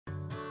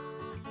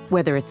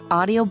Whether it's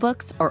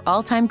audiobooks or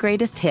all-time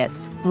greatest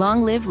hits,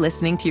 long live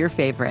listening to your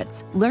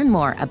favorites. Learn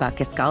more about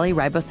Kisqali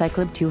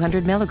Ribociclib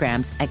 200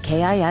 milligrams at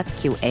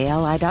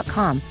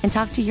KISQALI.com and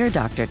talk to your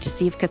doctor to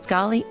see if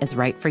Kisqali is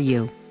right for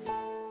you.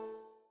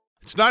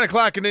 It's 9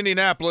 o'clock in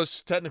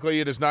Indianapolis. Technically,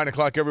 it is 9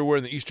 o'clock everywhere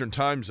in the Eastern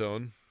time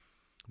zone.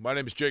 My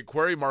name is Jake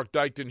Query. Mark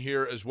Dykton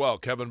here as well.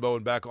 Kevin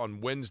Bowen back on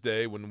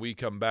Wednesday when we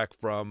come back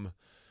from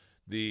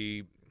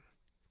the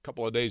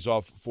couple of days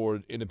off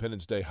for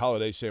Independence Day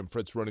holiday. Sam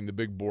Fritz running the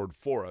big board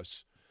for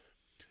us.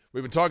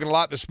 We've been talking a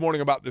lot this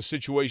morning about the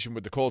situation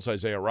with the Colts,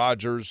 Isaiah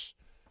Rodgers,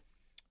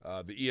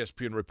 the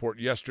ESPN report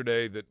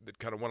yesterday that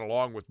kind of went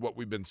along with what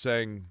we've been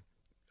saying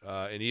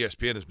and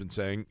ESPN has been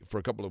saying for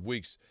a couple of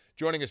weeks.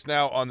 Joining us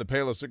now on the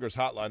Payless Liquors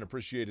Hotline,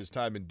 appreciate his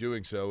time in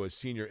doing so, as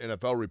senior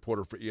NFL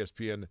reporter for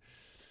ESPN,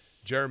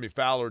 Jeremy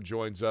Fowler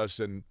joins us.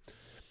 And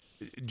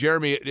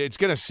Jeremy, it's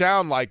going to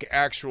sound like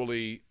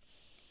actually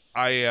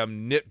I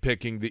am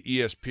nitpicking the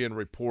ESPN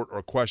report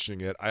or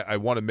questioning it. I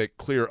want to make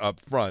clear up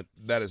front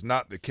that is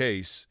not the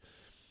case.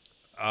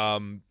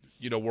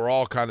 We're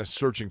all kind of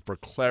searching for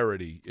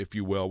clarity, if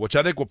you will, which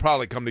I think will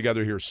probably come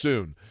together here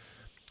soon.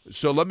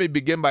 So let me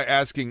begin by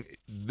asking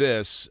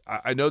this.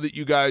 I know that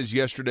you guys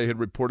yesterday had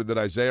reported that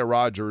Isaiah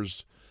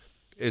Rodgers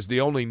is the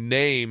only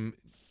name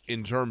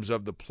in terms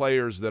of the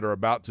players that are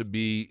about to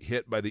be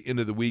hit by the end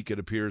of the week, it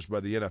appears, by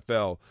the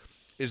NFL.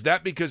 Is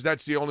that because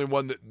that's the only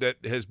one that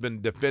has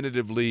been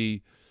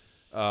definitively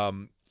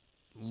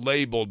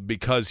labeled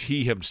because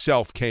he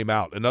himself came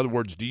out? In other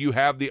words, do you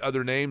have the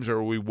other names, or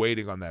are we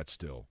waiting on that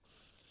still?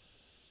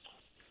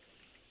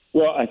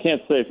 Well, I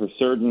can't say for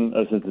certain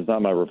since it's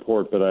not my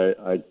report, but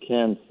I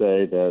can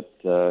say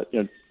that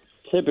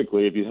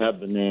typically if you have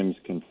the names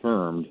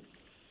confirmed,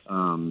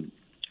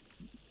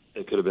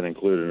 it could have been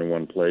included in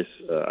one place,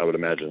 I would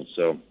imagine.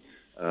 So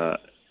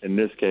in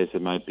this case,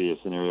 it might be a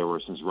scenario where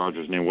since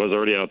Rodgers' name was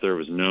already out there, it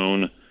was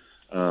known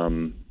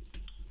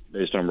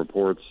based on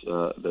reports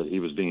that he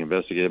was being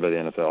investigated by the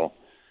NFL,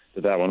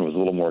 that one was a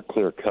little more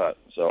clear-cut.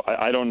 So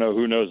I don't know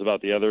who knows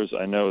about the others.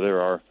 I know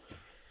there are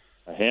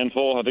a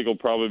handful. I think it'll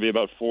probably be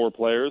about 4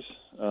 players.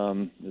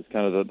 It's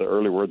kind of the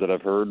early word that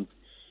I've heard.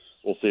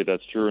 We'll see if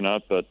that's true or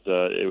not, but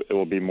it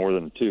will be more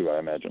than 2, I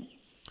imagine.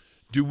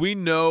 Do we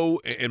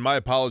know, and my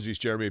apologies,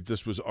 Jeremy, if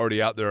this was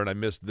already out there and I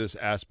missed this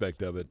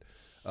aspect of it,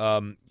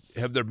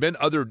 have there been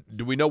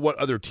do we know what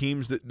other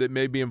teams that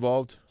may be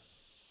involved?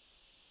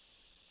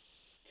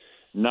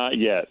 Not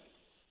yet.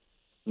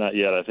 Not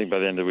yet. I think by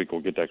the end of the week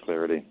we'll get that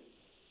clarity.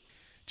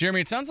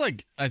 Jeremy, it sounds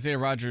like Isaiah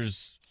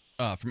Rodgers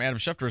from Adam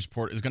Schefter's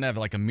report is going to have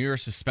like a mirror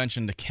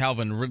suspension to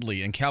Calvin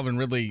Ridley. And Calvin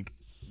Ridley,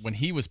 when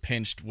he was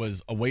pinched,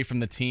 was away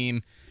from the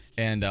team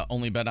and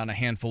only bet on a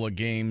handful of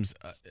games.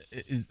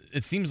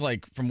 It seems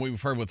like from what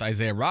we've heard with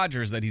Isaiah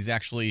Rodgers that he's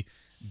actually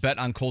bet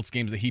on Colts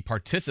games that he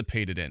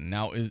participated in.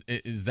 Now,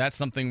 is that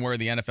something where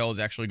the NFL is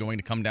actually going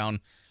to come down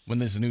when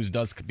this news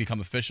does become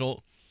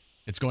official?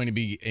 It's going to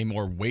be a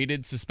more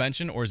weighted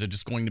suspension, or is it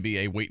just going to be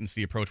a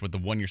wait-and-see approach with the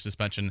 1-year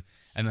suspension,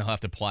 and they'll have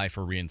to apply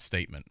for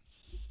reinstatement?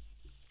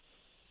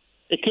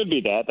 It could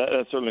be that.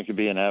 That certainly could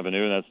be an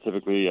avenue, and that's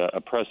typically a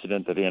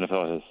precedent that the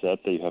NFL has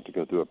set, that you have to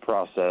go through a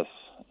process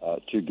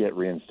to get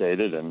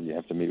reinstated, and you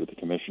have to meet with the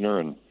commissioner,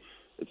 and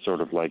it's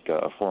sort of like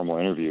a formal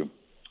interview.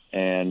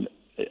 And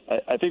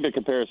I think the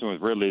comparison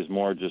with Ridley is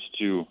more just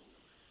to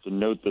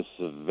note the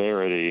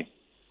severity,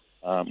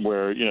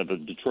 where, the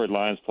Detroit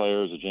Lions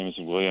players, the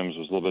Jameson Williams,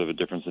 was a little bit of a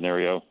different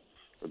scenario,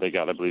 where they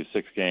got, I believe,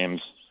 6 games,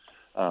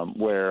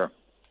 where,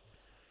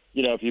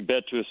 if you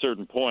bet to a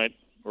certain point,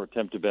 or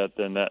attempt to bet,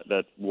 then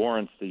that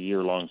warrants the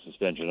year-long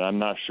suspension. I'm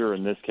not sure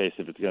in this case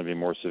if it's going to be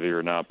more severe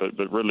or not, but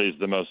Ridley's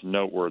the most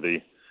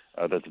noteworthy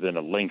that's been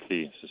a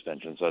lengthy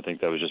suspension, so I think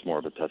that was just more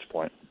of a touch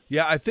point.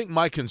 Yeah, I think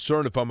my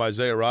concern, if I'm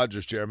Isaiah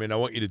Rodgers, Jeremy, and I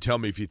want you to tell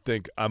me if you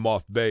think I'm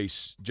off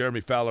base.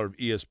 Jeremy Fowler of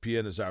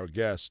ESPN is our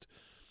guest.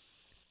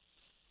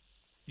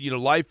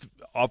 Life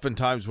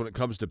oftentimes when it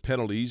comes to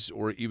penalties,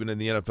 or even in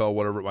the NFL,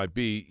 whatever it might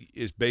be,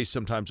 is based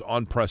sometimes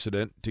on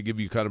precedent to give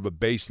you kind of a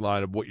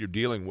baseline of what you're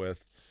dealing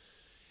with.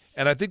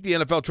 And I think the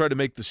NFL tried to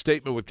make the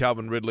statement with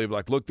Calvin Ridley of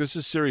like, look, this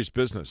is serious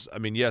business. I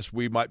mean, yes,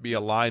 we might be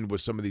aligned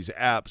with some of these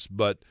apps,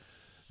 but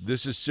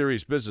this is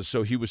serious business.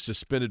 So he was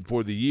suspended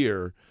for the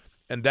year,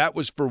 and that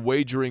was for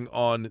wagering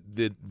on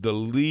the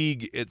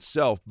league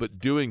itself, but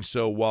doing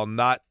so while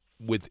not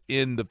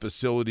within the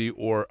facility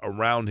or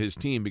around his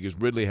team because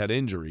Ridley had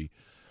injury.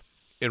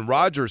 In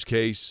Rodgers'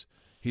 case,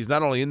 he's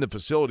not only in the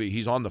facility,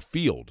 he's on the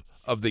field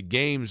of the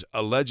games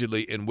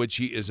allegedly in which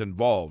he is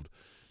involved.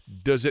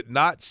 Does it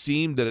not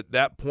seem that at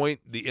that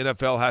point the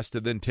NFL has to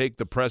then take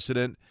the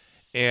precedent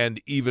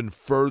and even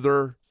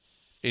further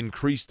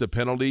increase the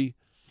penalty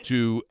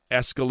to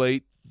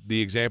escalate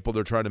the example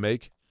they're trying to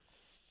make?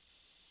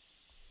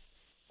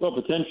 Well,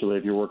 potentially,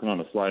 if you're working on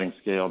a sliding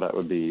scale, that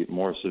would be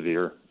more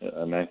severe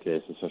in that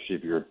case, especially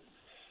if you're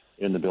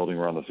in the building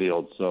or on the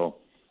field. So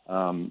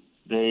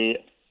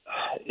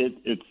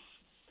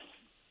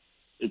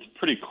it's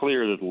pretty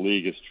clear that the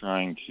league is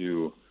trying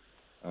to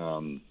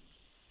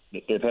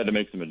they've had to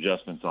make some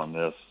adjustments on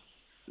this.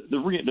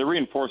 they're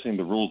reinforcing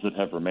the rules that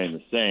have remained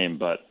the same,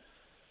 but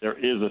there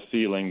is a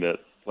feeling that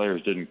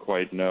players didn't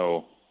quite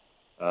know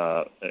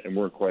and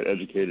weren't quite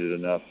educated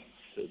enough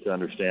to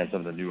understand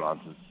some of the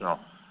nuances. So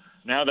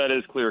now that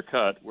is clear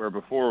cut, where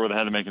before where they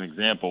had to make an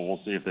example.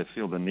 We'll see if they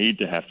feel the need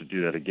to have to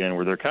do that again,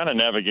 where they're kind of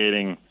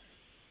navigating,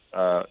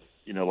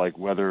 like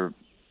whether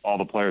all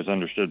the players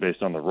understood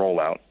based on the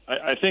rollout.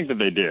 I think that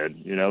they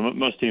did.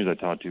 Most teams I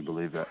talked to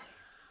believe that.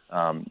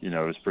 It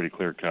was pretty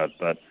clear cut.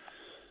 But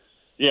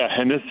yeah,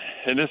 in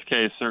this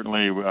case,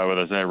 certainly with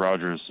Isaiah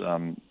Rodgers,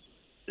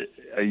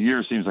 a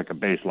year seems like a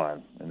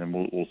baseline, and then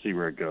we'll see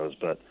where it goes.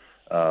 But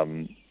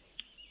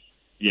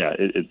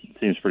it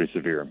seems pretty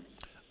severe.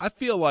 I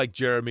feel like,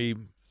 Jeremy,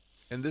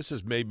 and this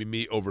is maybe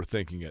me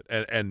overthinking it,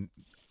 and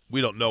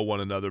we don't know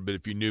one another, but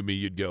if you knew me,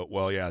 you'd go,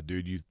 well, yeah,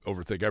 dude, you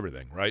overthink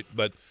everything, right?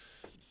 But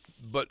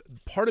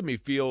part of me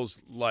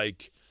feels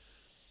like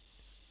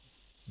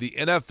the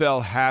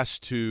NFL has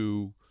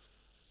to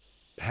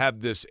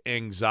have this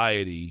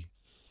anxiety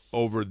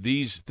over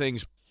these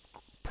things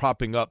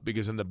propping up,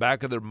 because in the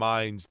back of their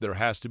minds there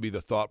has to be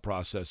the thought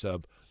process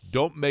of,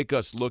 don't make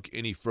us look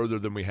any further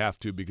than we have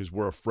to because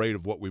we're afraid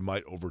of what we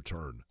might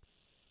overturn.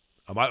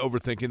 Am I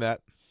overthinking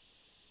that?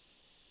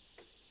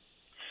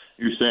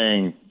 You're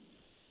saying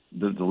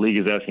the league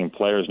is asking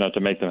players not to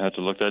make them have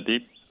to look that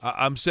deep?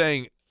 I'm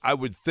saying I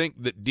would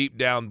think that deep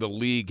down the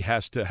league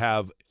has to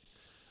have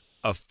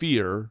a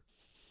fear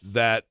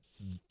that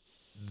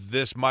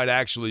this might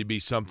actually be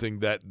something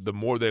that the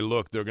more they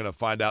look, they're going to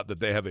find out that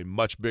they have a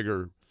much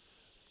bigger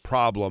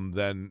problem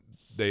than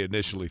they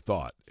initially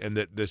thought, and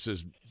that this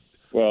is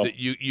that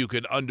you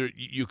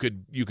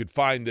could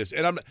find this.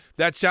 And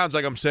that sounds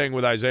like I'm saying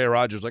with Isaiah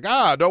Rodgers, like,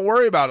 don't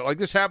worry about it. Like,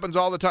 this happens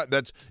all the time.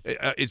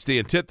 It's the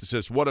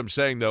antithesis. What I'm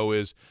saying though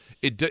is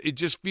it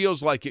just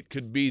feels like it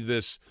could be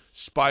this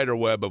spider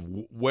web of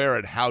where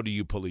and how do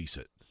you police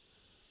it.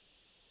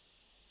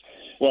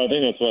 Well, I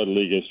think that's why the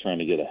league is trying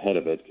to get ahead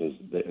of it, because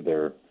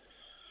they're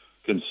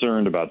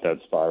concerned about that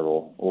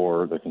spiral,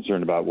 or they're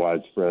concerned about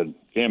widespread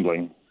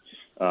gambling.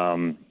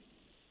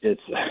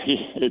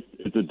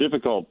 It's a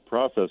difficult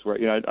process where,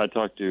 I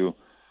talked to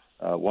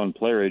one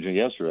player agent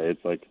yesterday.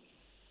 It's like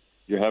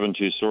you're having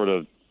to sort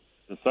of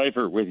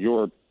decipher with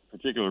your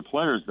particular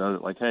players, though,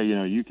 like, hey,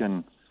 you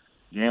can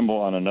gamble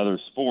on another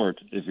sport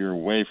if you're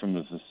away from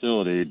the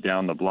facility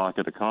down the block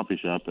at the coffee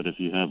shop, but if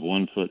you have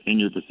 1 foot in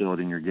your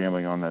facility and you're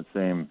gambling on that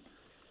same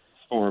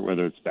sport,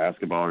 whether it's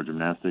basketball or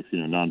gymnastics,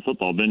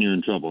 non-football, then you're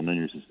in trouble and then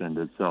you're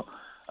suspended. So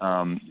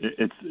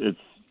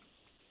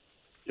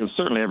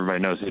certainly everybody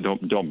knows, hey,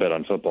 don't bet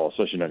on football,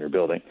 especially not in your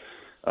building.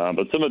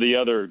 But some of the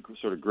other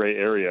sort of gray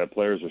area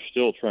players are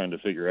still trying to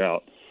figure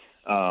out.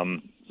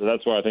 So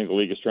that's why I think the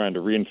league is trying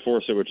to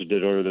reinforce it, which it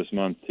did earlier this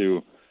month,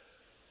 to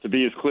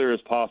be as clear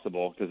as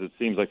possible, because it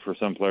seems like for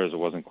some players it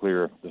wasn't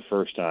clear the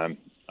first time.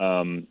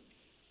 I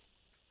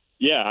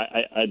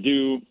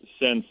do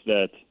sense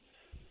that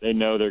they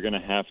know they're going to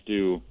have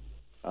to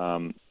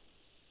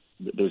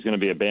there's going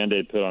to be a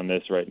Band-Aid put on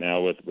this right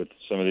now with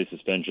some of these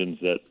suspensions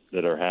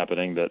that are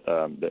happening, that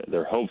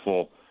they're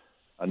hopeful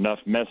enough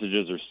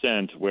messages are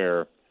sent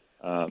where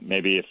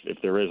maybe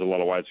if there is a lot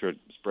of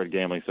widespread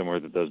gambling somewhere,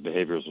 that those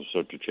behaviors will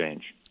start to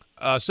change.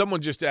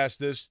 Someone just asked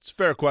this. It's a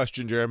fair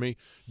question, Jeremy.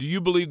 Do you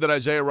believe that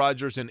Isaiah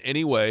Rodgers in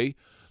any way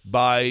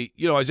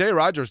Isaiah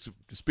Rodgers,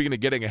 speaking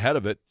of getting ahead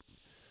of it,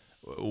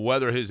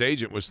 whether his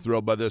agent was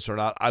thrilled by this or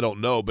not, I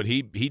don't know, but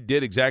he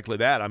did exactly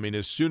that. I mean,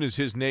 as soon as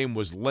his name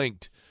was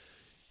linked,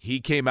 he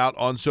came out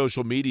on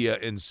social media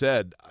and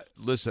said,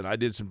 listen, I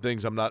did some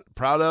things I'm not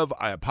proud of.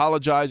 I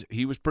apologize.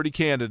 He was pretty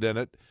candid in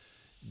it.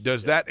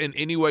 Does that in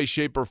any way,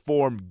 shape, or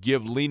form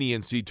give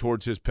leniency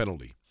towards his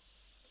penalty?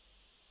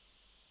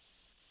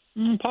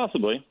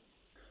 Possibly.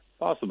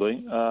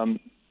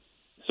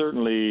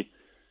 Certainly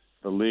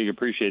the league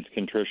appreciates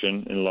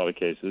contrition in a lot of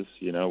cases,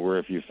 where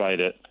if you fight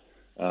it,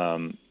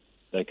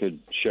 that could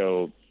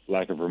show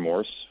lack of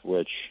remorse,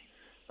 which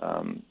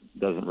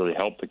doesn't really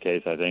help the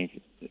case, I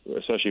think,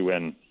 especially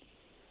when it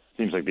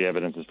seems like the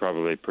evidence is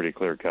probably pretty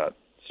clear-cut.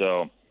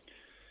 So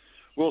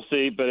we'll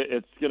see, but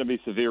it's going to be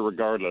severe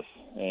regardless,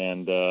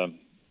 and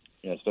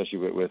especially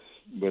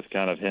with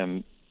kind of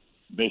him,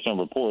 based on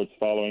reports,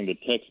 following the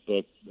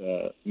textbook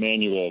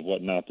manual of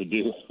what not to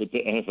do with the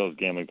NFL's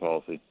gambling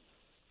policy.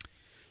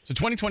 So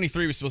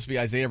 2023 was supposed to be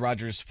Isaiah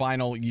Rodgers'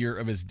 final year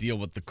of his deal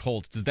with the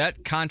Colts. Does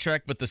that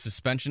contract with the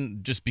suspension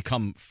just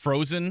become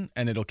frozen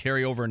and it'll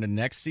carry over into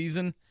next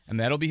season, and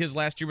that'll be his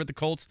last year with the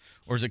Colts?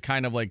 Or is it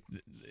kind of like,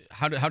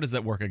 how does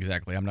that work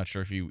exactly? I'm not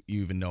sure if you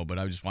even know, but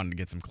I just wanted to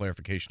get some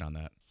clarification on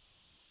that.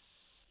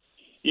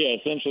 Yeah,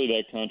 essentially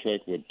that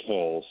contract would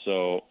toll,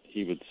 so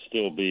he would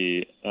still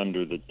be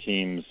under the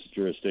team's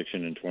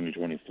jurisdiction in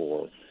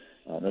 2024.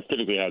 That's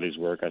typically how these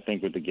work. I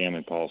think with the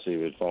gambling policy, it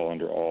would fall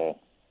under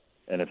all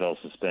NFL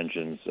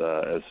suspensions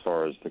as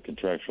far as the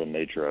contractual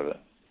nature of it.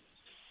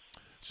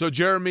 So,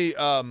 Jeremy,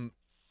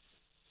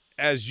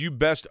 as you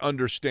best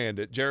understand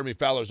it, Jeremy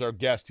Fowler is our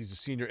guest. He's a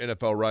senior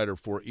NFL writer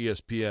for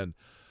ESPN.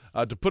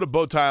 To put a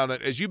bow tie on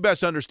it, as you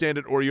best understand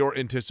it or your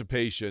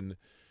anticipation,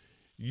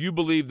 you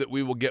believe that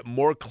we will get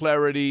more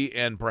clarity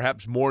and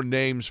perhaps more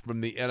names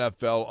from the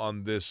NFL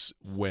on this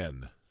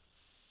win?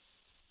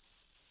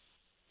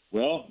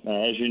 Well,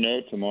 as you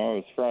know, tomorrow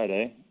is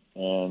Friday,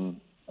 and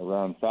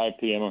around 5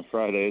 p.m. on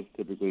Friday is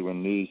typically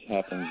when news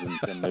happens in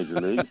some major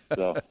leagues.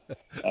 So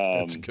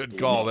that's a good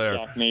call there.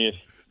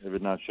 It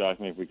would not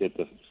shock me if we get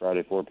the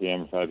Friday 4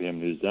 p.m. or 5 p.m.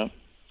 news done.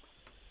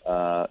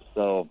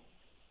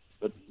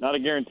 But not a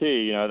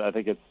guarantee. You know, I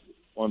think it's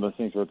one of those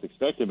things where it's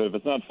expected, but if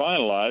it's not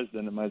finalized,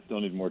 then it might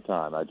still need more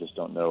time. I just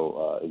don't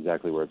know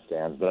exactly where it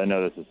stands. But I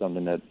know this is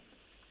something that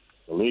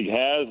the league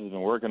has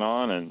been working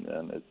on,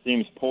 and it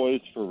seems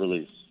poised for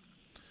release.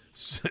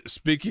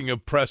 Speaking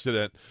of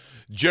precedent,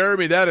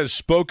 Jeremy, that is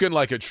spoken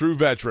like a true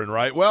veteran,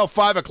 right? Well,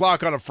 5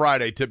 o'clock on a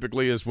Friday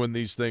typically is when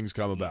these things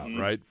come about,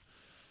 right?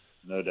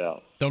 No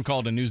doubt. Don't call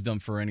it a news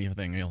dump for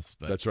anything else.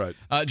 But. That's right.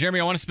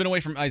 Jeremy, I want to spin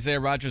away from Isaiah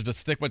Rodgers, but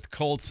stick with the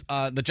Colts.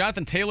 The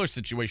Jonathan Taylor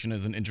situation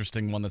is an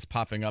interesting one that's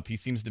popping up. He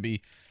seems to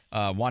be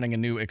wanting a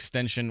new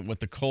extension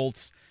with the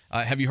Colts.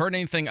 Have you heard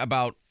anything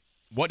about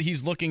what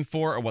he's looking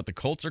for or what the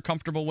Colts are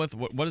comfortable with?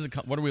 What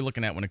are we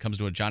looking at when it comes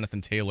to a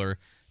Jonathan Taylor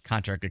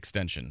contract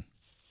extension?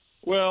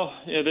 Well,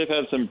 yeah, they've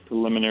had some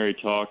preliminary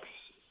talks,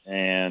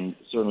 and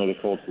certainly the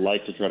Colts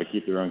like to try to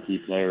keep their own key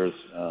players.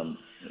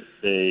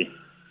 They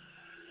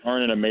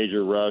aren't in a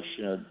major rush.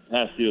 You know,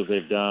 past deals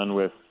they've done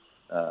with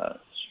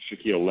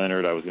Shaquille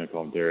Leonard, I was going to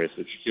call him Darius,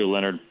 but Shaquille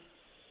Leonard,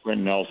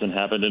 Quentin Nelson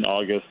happened in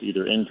August,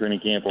 either in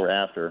training camp or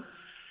after.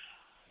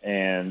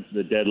 And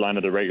the deadline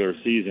of the regular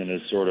season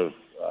is sort of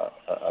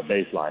a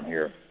baseline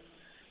here.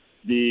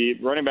 The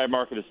running back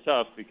market is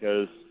tough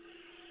because,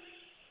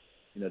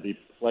 you know, the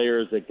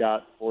players that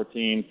got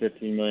 $14,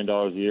 $15 million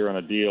a year on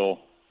a deal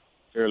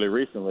fairly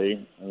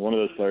recently, and one of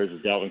those players is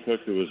Dalvin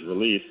Cook, who was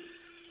released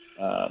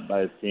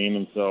by his team,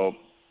 and so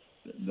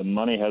the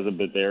money hasn't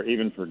been there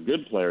even for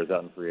good players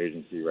out in free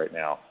agency right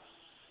now.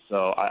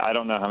 So I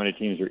don't know how many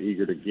teams are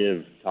eager to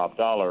give top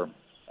dollar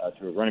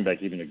to a running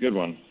back, even a good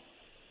one.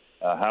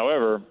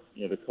 However,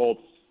 you know, the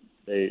Colts,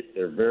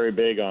 they're very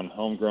big on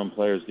homegrown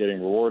players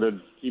getting rewarded,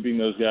 keeping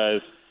those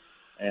guys,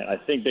 and I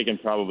think they can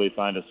probably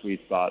find a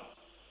sweet spot.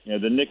 You know,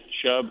 the Nick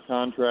Chubb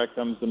contract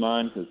comes to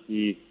mind because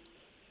he,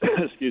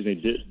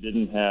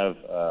 didn't have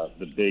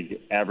the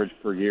big average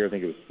per year. I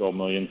think it was $12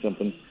 million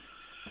something.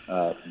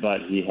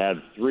 But he had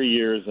 3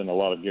 years and a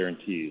lot of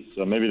guarantees.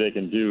 So maybe they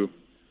can do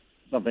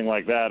something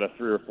like that, a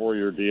 3 or 4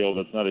 year deal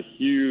that's not a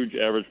huge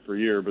average per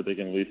year, but they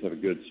can at least have a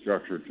good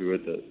structure to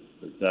it that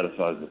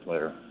satisfies the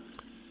player.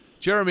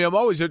 Jeremy, I'm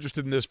always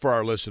interested in this for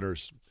our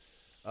listeners.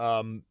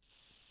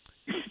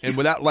 And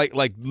without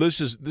like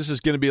this is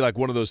going to be like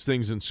one of those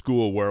things in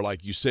school where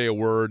like you say a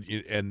word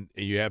and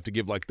you have to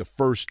give like the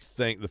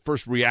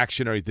first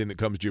reactionary thing that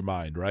comes to your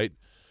mind, right?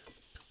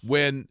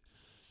 When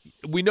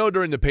we know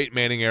during the Peyton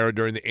Manning era,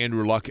 during the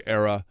Andrew Luck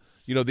era,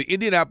 you know, the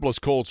Indianapolis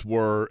Colts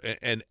were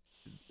an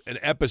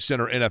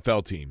epicenter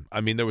NFL team. I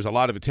mean, there was a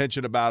lot of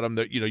attention about them.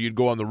 That, you know, you'd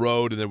go on the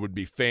road and there would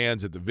be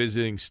fans at the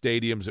visiting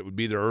stadiums that would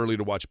be there early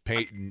to watch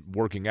Peyton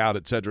working out,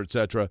 et cetera, et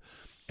cetera.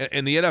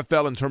 And the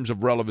NFL, in terms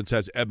of relevance,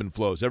 has ebb and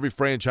flows. Every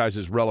franchise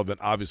is relevant,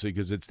 obviously,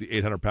 because it's the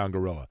 800-pound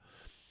gorilla.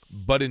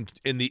 But in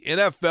the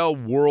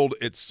NFL world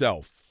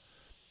itself,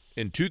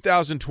 in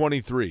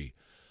 2023,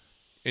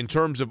 in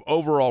terms of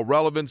overall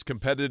relevance,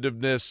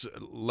 competitiveness,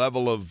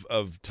 level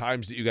of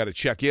times that you got to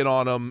check in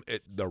on them,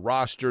 the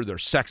roster, their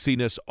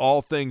sexiness,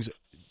 all things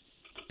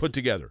put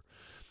together,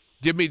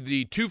 give me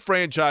the two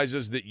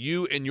franchises that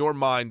you, in your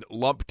mind,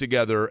 lump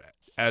together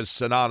as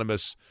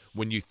synonymous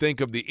when you think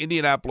of the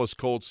Indianapolis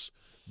Colts.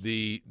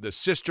 The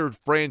sister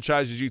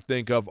franchises you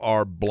think of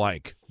are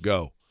blank.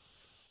 Go.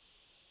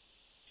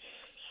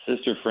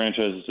 Sister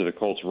franchises to the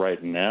Colts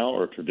right now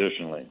or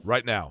traditionally?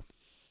 Right now.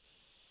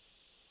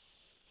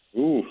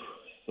 Ooh,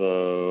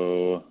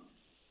 so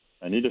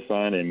I need to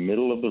find a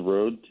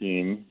middle-of-the-road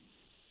team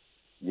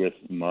with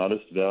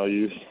modest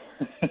values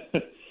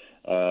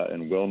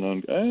and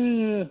well-known.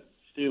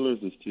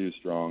 Steelers is too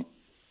strong.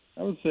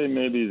 I would say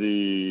maybe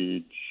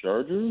the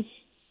Chargers.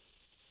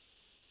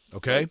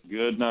 Okay.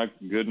 Good,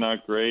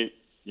 not great.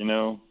 You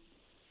know,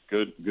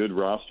 good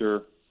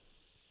roster.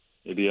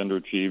 Maybe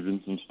underachieved in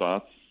some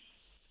spots.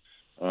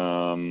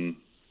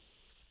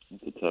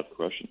 That's a tough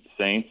question.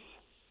 Saints,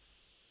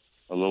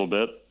 a little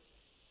bit.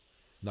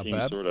 Not Team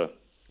bad. Sort of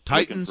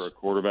Titans looking for a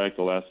quarterback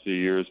the last few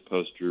years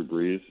post Drew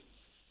Brees.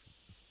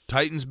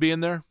 Titans being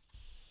there.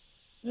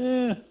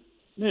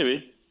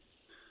 Maybe.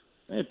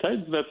 Hey,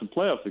 Titans have had some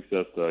playoff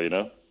success though. You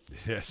know.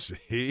 Yes.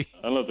 I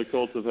don't know if the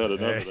Colts have had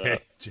enough of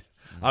that.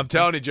 I'm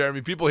telling you,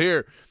 Jeremy, people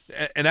here,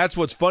 and that's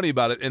what's funny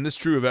about it, and this is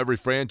true of every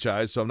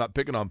franchise, so I'm not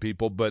picking on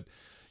people, but,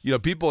 you know,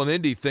 people in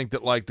Indy think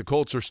that, like, the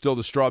Colts are still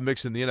the straw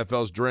mix in the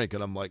NFL's drink,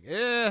 and I'm like,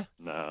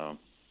 No.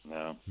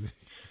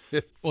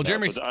 Well,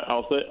 Jeremy,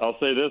 I'll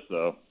say this,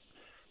 though.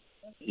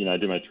 You know, I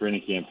did my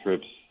training camp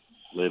trips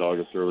late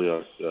August, early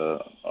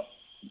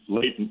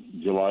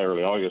late July,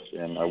 early August,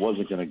 and I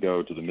wasn't going to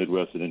go to the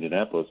Midwest in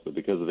Indianapolis, but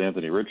because of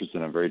Anthony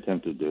Richardson, I'm very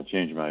tempted to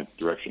change my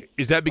direction.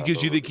 Is that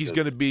because you think he's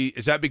going to be?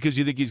 Is that because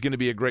you think he's going to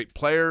be a great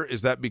player?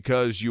 Is that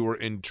because you were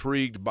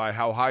intrigued by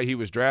how high he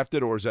was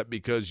drafted, or is that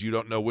because you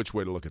don't know which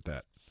way to look at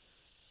that?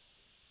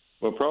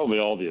 Well, probably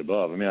all the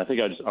above. I mean, I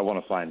think I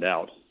want to find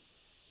out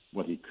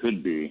what he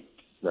could be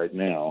right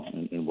now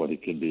and what he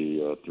could be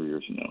 3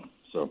 years from now.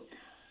 So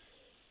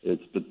the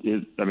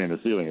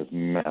ceiling is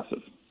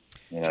massive.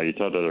 You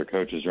talk to other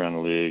coaches around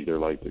the league, they're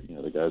like,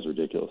 the guy's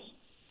ridiculous.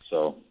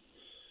 So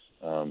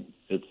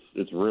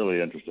it's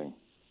really interesting.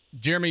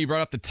 Jeremy, you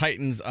brought up the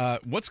Titans.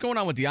 What's going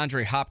on with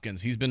DeAndre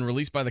Hopkins? He's been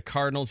released by the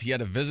Cardinals. He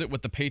had a visit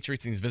with the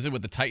Patriots, and he's visited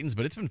with the Titans,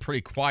 but it's been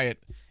pretty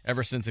quiet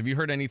ever since. Have you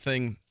heard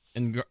anything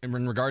in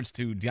regards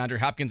to DeAndre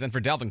Hopkins and for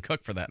Dalvin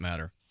Cook, for that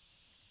matter?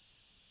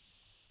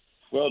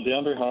 Well,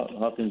 DeAndre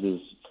Hopkins is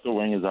still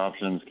weighing his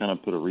options, kind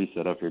of put a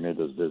reset after he made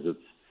those visits.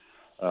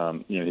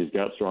 He's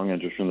got strong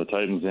interest from the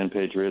Titans and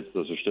Patriots.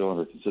 Those are still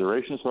under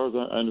consideration as far as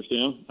I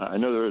understand. I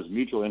know there is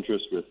mutual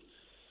interest with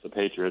the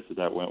Patriots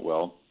that went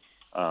well.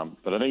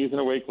 But I think he's going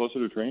to wait closer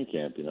to training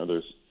camp.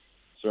 There's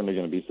certainly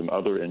going to be some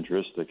other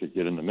interest that could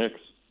get in the mix.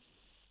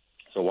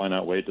 So why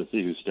not wait to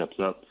see who steps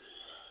up?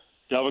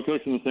 Dalvin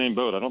Cook's in the same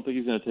boat. I don't think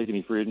he's going to take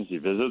any free agency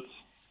visits.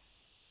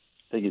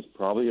 I think he's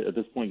probably at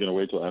this point going to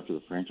wait till after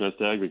the franchise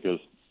tag, because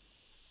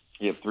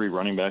you have 3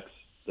 running backs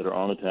that are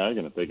on the tag,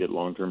 and if they get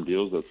long-term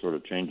deals, that sort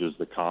of changes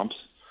the comps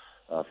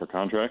for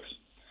contracts.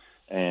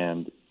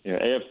 And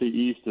AFC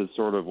East is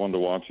sort of one to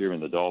watch here,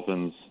 and the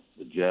Dolphins,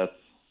 the Jets,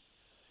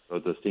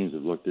 both those teams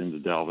have looked into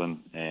Dalvin,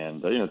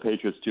 and the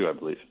Patriots too, I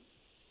believe.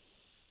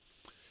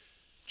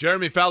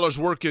 Jeremy Fowler's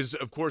work is,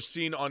 of course,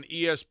 seen on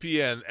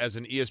ESPN as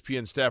an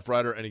ESPN staff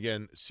writer and,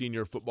 again,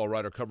 senior football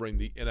writer covering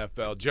the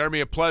NFL. Jeremy,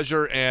 a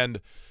pleasure, and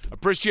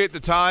appreciate the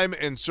time,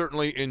 and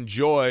certainly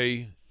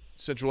enjoy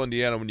Central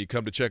Indiana when you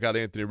come to check out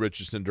Anthony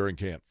Richardson during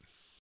camp.